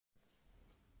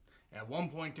At one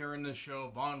point during this show,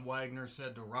 Von Wagner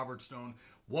said to Robert Stone,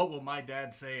 "What will my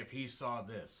dad say if he saw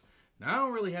this?" Now, I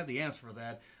don't really have the answer for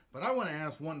that, but I want to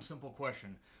ask one simple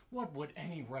question. What would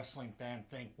any wrestling fan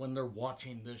think when they're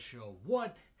watching this show?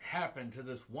 What happened to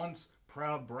this once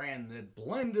proud brand that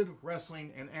blended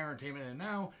wrestling and entertainment and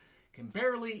now can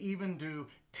barely even do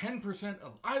 10%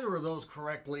 of either of those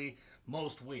correctly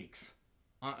most weeks?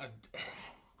 God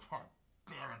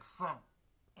damn it, son.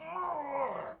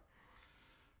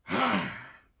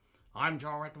 I'm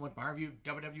John Renton with my review of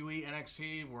WWE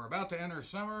NXT. We're about to enter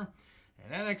summer,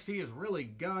 and NXT is really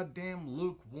goddamn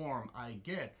lukewarm. I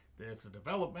get that it's a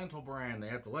developmental brand. They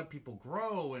have to let people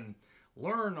grow and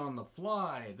learn on the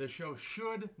fly. This show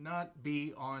should not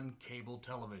be on cable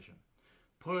television.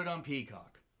 Put it on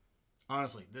Peacock.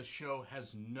 Honestly, this show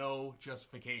has no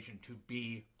justification to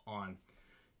be on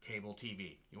cable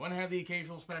TV. You want to have the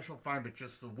occasional special, fine, but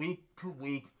just the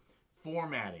week-to-week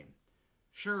formatting.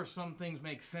 Sure, some things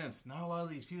make sense. Not a lot of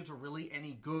these feuds are really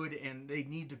any good, and they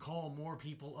need to call more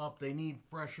people up. They need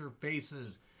fresher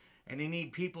faces, and they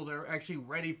need people that are actually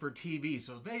ready for TV,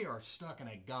 so they are stuck in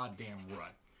a goddamn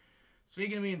rut.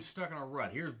 Speaking of being stuck in a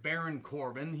rut, here's Baron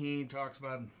Corbin. He talks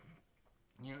about,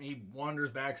 he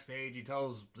wanders backstage. He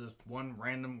tells this one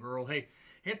random girl, "Hey,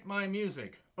 hit my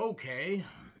music." Okay.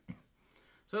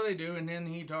 So they do, and then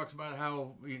he talks about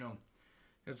how,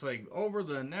 it's like, over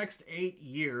the next 8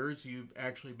 years, you've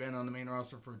actually been on the main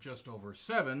roster for just over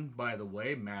 7. By the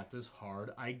way, math is hard.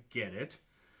 I get it.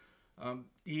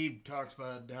 He talks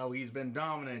about how he's been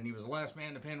dominant, and he was the last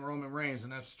man to pin Roman Reigns,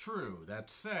 and that's true.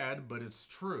 That's sad, but it's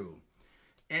true.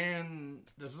 And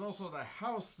this is also the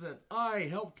house that I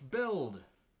helped build.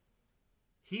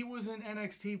 He was in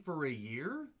NXT for a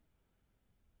year?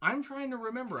 I'm trying to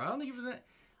remember. I don't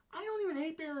even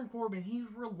hate Baron Corbin. He's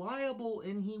reliable,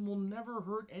 and he will never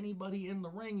hurt anybody in the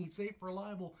ring. He's safe,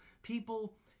 reliable.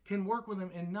 People can work with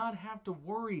him and not have to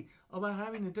worry about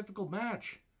having a difficult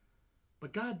match.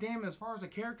 But goddamn, as far as a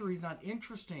character, he's not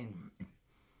interesting.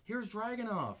 Here's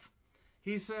Dragunov.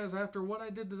 He says, after what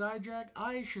I did to Dijak,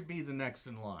 I should be the next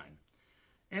in line.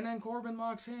 And then Corbin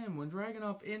mocks him when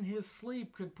Dragunov in his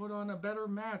sleep could put on a better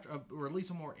match, or at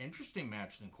least a more interesting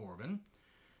match than Corbin.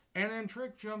 And then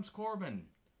Trick jumps Corbin.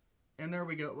 And there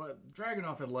we go. Well,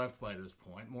 Dragunov had left by this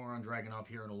point. More on Dragunov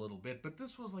here in a little bit. But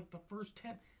this was like the first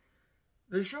 10.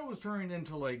 The show was turning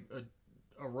into like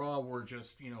a Raw where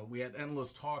just, we had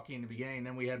endless talking in the beginning.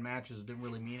 Then we had matches that didn't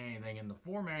really mean anything. And the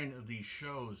format of these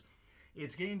shows,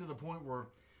 it's getting to the point where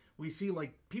we see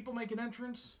like people make an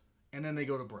entrance and then they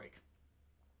go to break.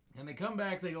 And they come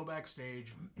back, they go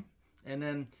backstage. And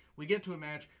then we get to a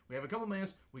match. We have a couple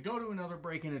minutes. We go to another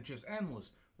break and it's just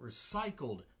endless.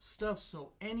 Recycled stuff,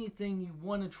 so anything you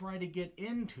want to try to get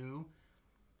into,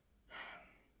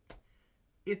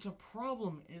 it's a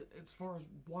problem as far as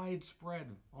widespread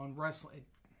on wrestling.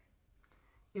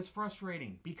 It's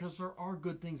frustrating because there are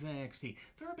good things in NXT.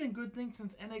 There have been good things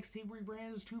since NXT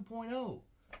rebranded as 2.0.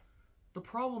 The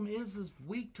problem is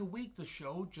week to week the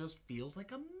show just feels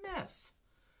like a mess.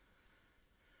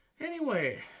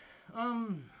 Anyway,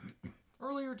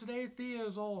 earlier today Thea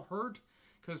is all hurt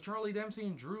because Charlie Dempsey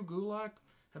and Drew Gulak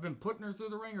have been putting her through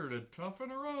the ringer to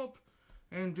toughen her up.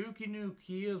 And Dookie Nuke,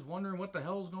 he is wondering what the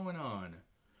hell's going on.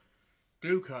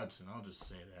 Duke Hudson, I'll just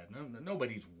say that.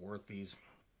 Nobody's worth these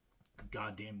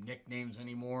goddamn nicknames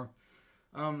anymore.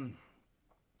 I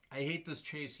hate this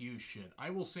Chase U shit.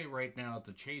 I will say right now that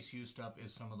the Chase U stuff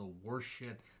is some of the worst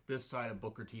shit this side of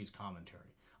Booker T's commentary.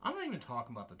 I'm not even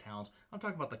talking about the talents. I'm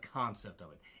talking about the concept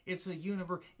of it. It's a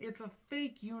universe. It's a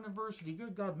fake university.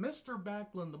 Good God. Mr.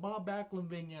 Backlund, the Bob Backlund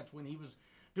vignettes when he was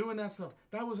doing that stuff,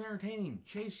 that was entertaining.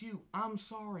 Chase U, I'm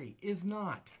sorry, is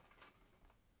not.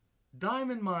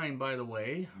 Diamond Mine, by the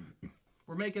way,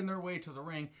 were making their way to the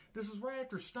ring. This is right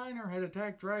after Steiner had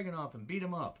attacked Dragunov and beat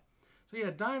him up. So yeah,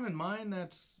 Diamond Mine,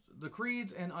 that's the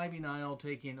Creeds and Ivy Nile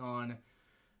taking on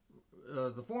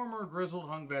the former grizzled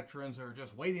hung veterans that are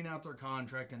just waiting out their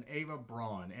contract, and Ava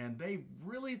Braun. And they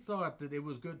really thought that it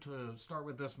was good to start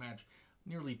with this match.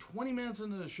 Nearly 20 minutes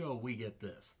into the show, we get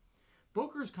this.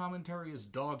 Booker's commentary is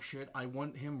dog shit. I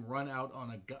want him run out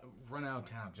of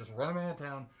town. Just run him out of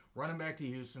town, run him back to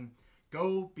Houston.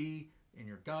 Go be in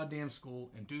your goddamn school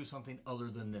and do something other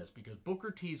than this. Because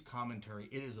Booker T's commentary,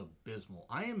 it is abysmal.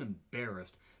 I am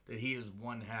embarrassed that he is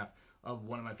one half of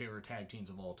one of my favorite tag teams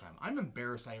of all time. I'm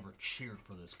embarrassed I ever cheered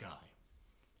for this guy.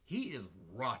 He is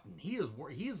rotten. He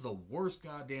is the worst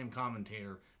goddamn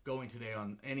commentator going today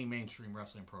on any mainstream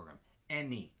wrestling program.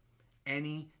 Any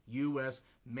U.S.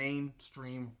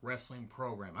 mainstream wrestling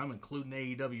program. I'm including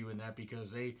AEW in that because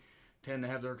they tend to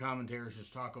have their commentators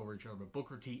just talk over each other. But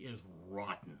Booker T is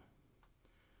rotten.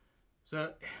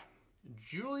 So,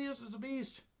 Julius is a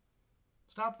beast.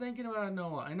 Stop thinking about it,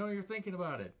 Noah. I know you're thinking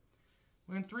about it.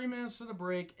 When 3 minutes to the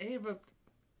break, Ava,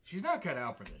 she's not cut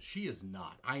out for this. She is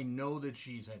not. I know that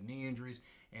she's had knee injuries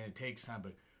and it takes time,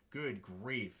 but good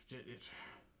grief.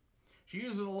 She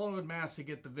uses a loaded mask to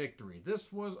get the victory.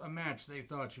 This was a match they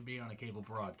thought should be on a cable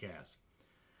broadcast.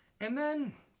 And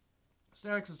then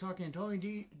Stacks is talking to Tony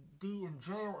D in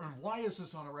jail, and why is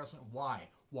this on a wrestling? Why?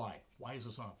 Why is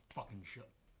this on a fucking show?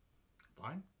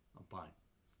 Fine? I'm fine.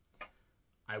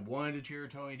 I wanted to cheer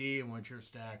Tony D, I want to cheer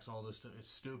Stacks, all this stuff. It's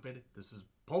stupid. This is,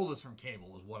 pull this from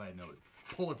cable is what I noted.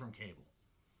 Pull it from cable.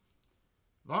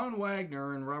 Von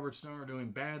Wagner and Robert Stone are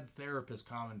doing bad therapist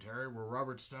commentary where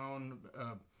Robert Stone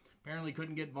apparently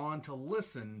couldn't get Von to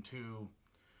listen to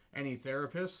any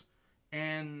therapists.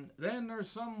 And then there's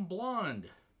some blonde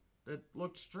that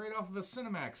looked straight off of a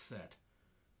Cinemax set.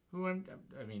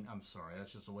 I'm sorry,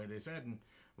 that's just the way they said. And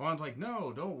Von's like,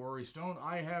 no, don't worry, Stone,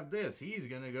 I have this. He's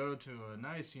going to go to a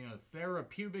nice,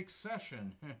 therapeutic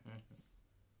session.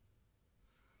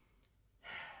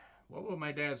 What would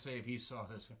my dad say if he saw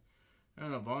this? I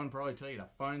don't know, Von probably tell you to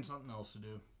find something else to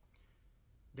do.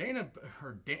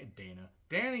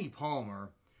 Danny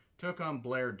Palmer took on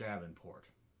Blair Davenport.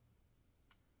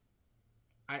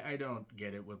 I don't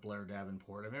get it with Blair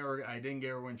Davenport. I didn't get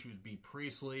her when she was Bea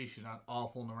Priestley. She's not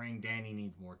awful in the ring. Danny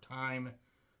needs more time.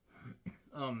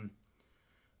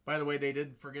 By the way, they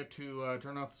did forget to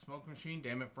turn off the smoke machine.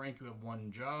 Damn it, Frank, you have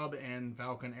one job, and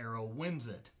Falcon Arrow wins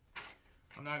it.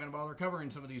 I'm not going to bother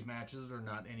covering some of these matches. They're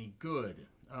not any good.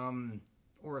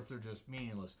 Or if they're just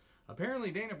meaningless. Apparently,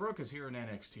 Dana Brooke is here in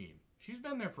NXT. She's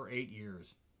been there for 8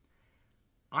 years.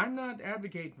 I'm not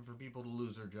advocating for people to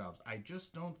lose their jobs. I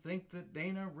just don't think that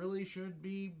Dana really should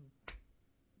be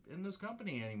in this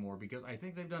company anymore because I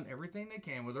think they've done everything they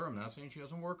can with her. I'm not saying she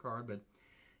doesn't work hard, but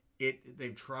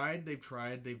they've tried,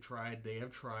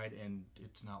 and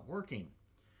it's not working.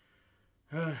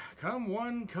 Come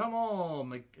one, come all,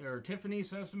 Tiffany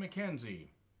says to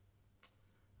Mackenzie.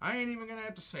 I ain't even going to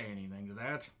have to say anything to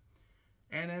that.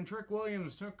 And then Trick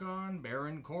Williams took on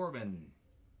Baron Corbin.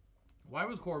 Why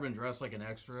was Corbin dressed like an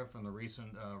extra from the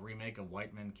recent remake of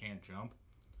White Men Can't Jump?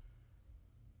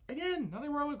 Again,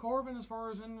 nothing wrong with Corbin as far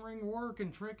as in-ring work,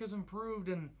 and Trick has improved,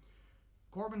 and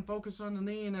Corbin focused on the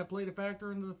knee, and that played a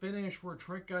factor into the finish where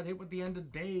Trick got hit with the end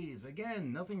of days.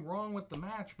 Again, nothing wrong with the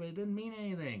match, but it didn't mean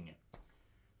anything.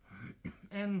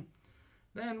 And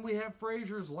then we have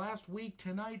Frazier's Last Week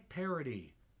Tonight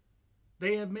parody.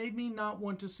 They have made me not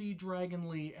want to see Dragon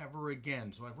Lee ever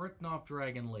again, so I've written off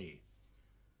Dragon Lee.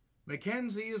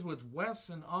 Mackenzie is with Wes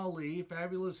and Ali.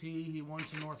 Fabulous he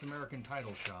wants a North American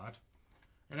title shot.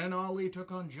 And then Ali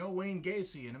took on Joe Wayne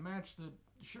Gacy in a match that,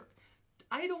 sure,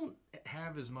 I don't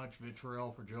have as much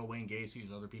vitriol for Joe Wayne Gacy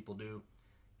as other people do.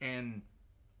 And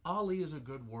Ali is a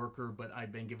good worker, but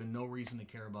I've been given no reason to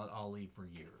care about Ali for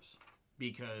years.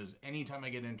 Because anytime I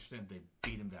get interested, they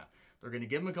beat him down. They're going to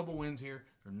give him a couple wins here.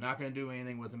 They're not going to do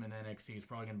anything with him in NXT. It's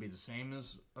probably going to be the same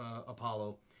as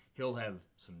Apollo. He'll have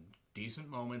some decent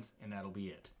moments, and that'll be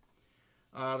it.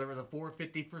 There was a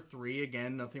 450 for 3.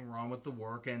 Again, nothing wrong with the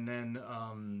work. And then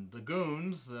the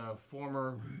Goons, the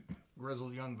former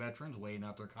grizzled young veterans waiting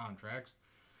out their contracts,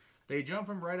 they jump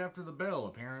him right after the bell.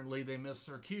 Apparently, they missed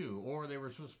their cue. Or they were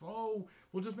supposed to,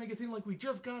 we'll just make it seem like we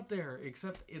just got there.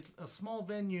 Except it's a small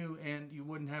venue, and you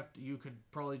wouldn't have to, you could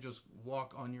probably just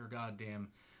walk on your goddamn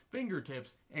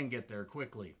fingertips and get there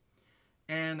quickly.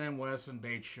 And then Wes and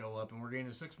Bates show up, and we're getting a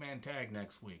 6-man tag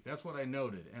next week. That's what I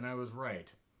noted, and I was right.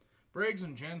 Briggs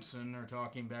and Jensen are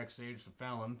talking backstage to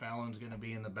Fallon. Fallon's going to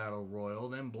be in the Battle Royal.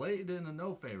 Then Blade in a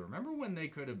no favor. Remember when they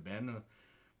could have been a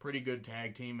pretty good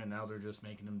tag team, and now they're just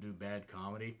making them do bad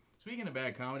comedy? Speaking of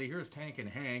bad comedy, here's Tank and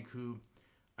Hank, who,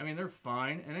 they're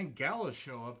fine. And then Gallus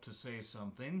show up to say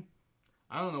something.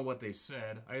 I don't know what they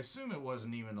said. I assume it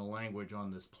wasn't even a language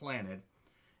on this planet.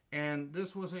 And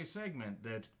this was a segment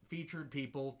that featured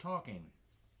people talking.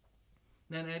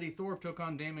 Then Eddie Thorpe took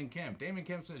on Damon Kemp. Damon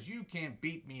Kemp says, "You can't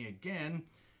beat me again."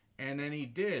 And then he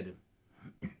did.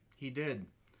 He did.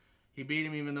 He beat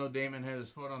him even though Damon had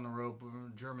his foot on the rope with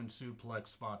a German suplex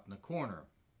spot in the corner.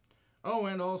 Oh,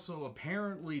 and also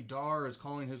apparently Dar is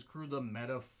calling his crew the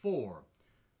Meta 4.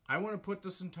 I want to put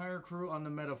this entire crew on the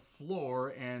Meta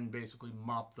floor and basically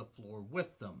mop the floor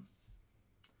with them.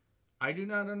 I do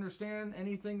not understand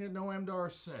anything that Noam Dar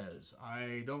says.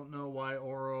 I don't know why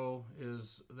Oro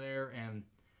is there, and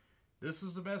this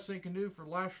is the best they can do for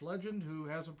Lash Legend, who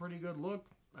has a pretty good look.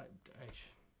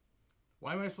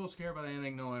 Why am I supposed to care about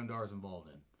anything Noam Dar is involved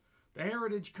in? The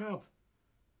Heritage Cup.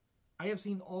 I have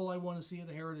seen all I want to see of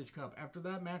the Heritage Cup. After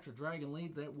that match with Dragon Lee,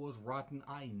 that was rotten.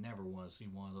 I never want to see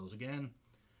one of those again.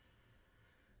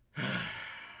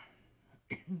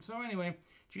 So anyway,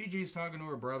 Gigi's talking to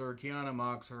her brother. Kiana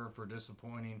mocks her for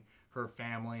disappointing her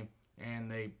family, and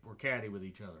they were catty with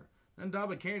each other. Then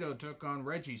Dabba-Kato took on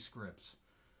Reggie Scripps.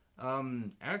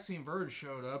 Axiom Verge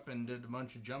showed up and did a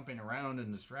bunch of jumping around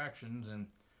and distractions, and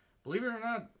believe it or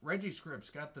not, Reggie Scripps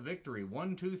got the victory,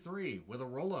 1-2-3, with a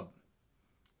roll-up.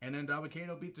 And then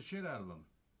Dabba-Kato beat the shit out of him.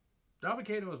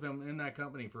 Dabba-Kato has been in that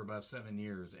company for about 7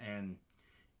 years, and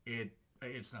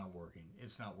it's not working.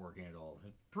 It's not working at all.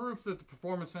 It's proof that the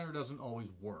Performance Center doesn't always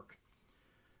work.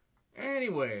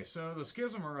 Anyway, so the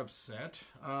Schism are upset.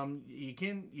 You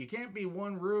can't be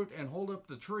one root and hold up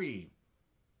the tree.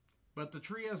 But the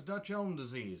tree has Dutch elm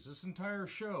disease. This entire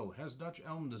show has Dutch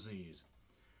elm disease.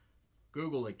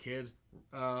 Google it, kids.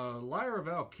 Lyra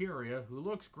Valkyria, who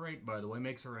looks great, by the way,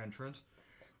 makes her entrance.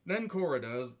 Then Cora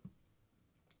does.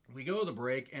 We go to the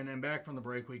break, and then back from the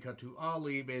break, we cut to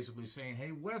Ali basically saying,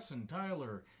 hey, Wes and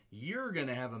Tyler, you're going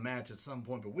to have a match at some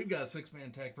point, but we've got a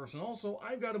 6-man tag first, and also,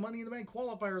 I've got a Money in the Bank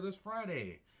qualifier this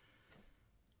Friday.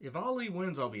 If Ali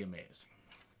wins, I'll be amazed.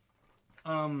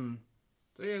 So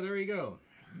yeah, there you go.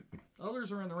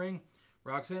 Others are in the ring.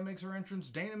 Roxanne makes her entrance.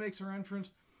 Dana makes her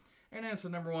entrance. And that's the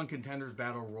 #1 Contenders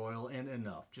Battle Royal, and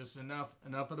enough. Just enough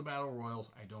of the Battle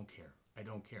Royals. I don't care. I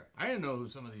don't care. I didn't know who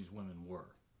some of these women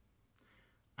were.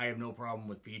 I have no problem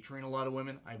with featuring a lot of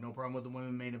women. I have no problem with the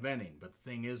women main eventing. But the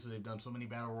thing is, they've done so many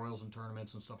Battle Royals and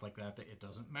tournaments and stuff like that that it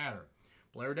doesn't matter.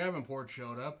 Blair Davenport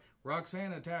showed up.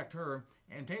 Roxanne attacked her.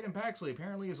 And Tatum Paxley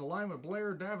apparently is aligned with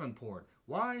Blair Davenport.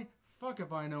 Why? Fuck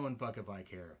if I know and fuck if I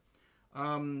care.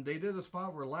 They did a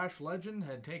spot where Lash Legend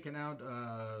had taken out,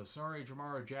 sorry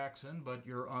Jamara Jackson, but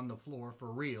you're on the floor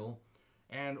for real.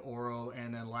 And Oro,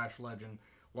 and then Lash Legend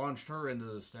launched her into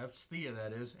the steps, Thea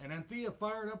that is. And then Thea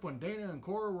fired up when Dana and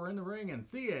Cora were in the ring, and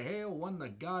Thea Hale won the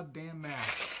goddamn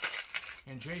match.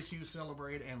 And Chase U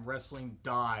celebrated, and wrestling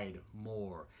died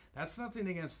more. That's nothing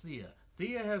against Thea.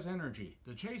 Thea has energy.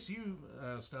 The Chase U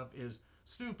stuff is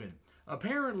stupid.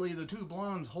 Apparently, the two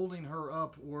blondes holding her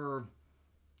up were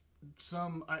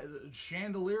some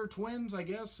chandelier twins, I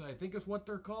guess. I think is what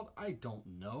they're called. I don't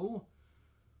know.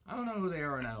 I don't know who they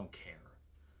are, and I don't care.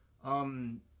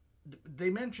 They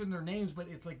mention their names, but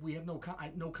it's like we have no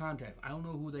context. I don't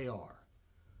know who they are.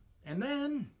 And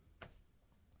then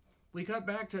we cut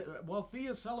back to, well,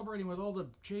 Thea's celebrating with all the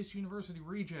Chase University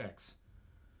rejects.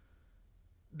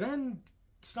 Then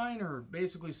Steiner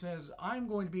basically says, I'm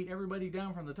going to beat everybody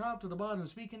down from the top to the bottom.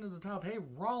 Speaking to the top, hey,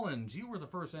 Rollins, you were the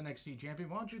first NXT champion.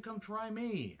 Why don't you come try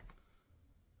me?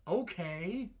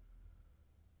 Okay.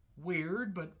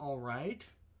 Weird, but all right.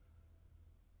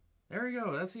 There you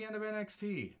go. That's the end of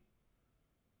NXT.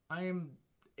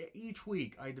 Each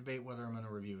week I debate whether I'm going to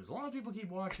review. As long as people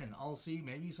keep watching, I'll see.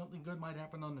 Maybe something good might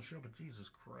happen on the show, but Jesus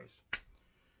Christ.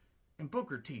 And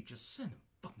Booker T, just send him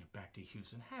fucking back to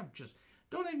Houston.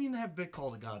 Don't even have Vic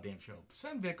call the goddamn show.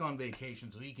 Send Vic on vacation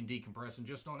so he can decompress and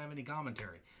just don't have any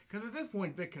commentary. Because at this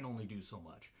point, Vic can only do so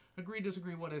much. Agree,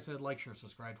 disagree what I said, like, share,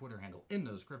 subscribe, Twitter handle in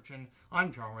the description.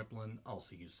 I'm Charm Riplin. I'll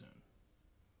see you soon.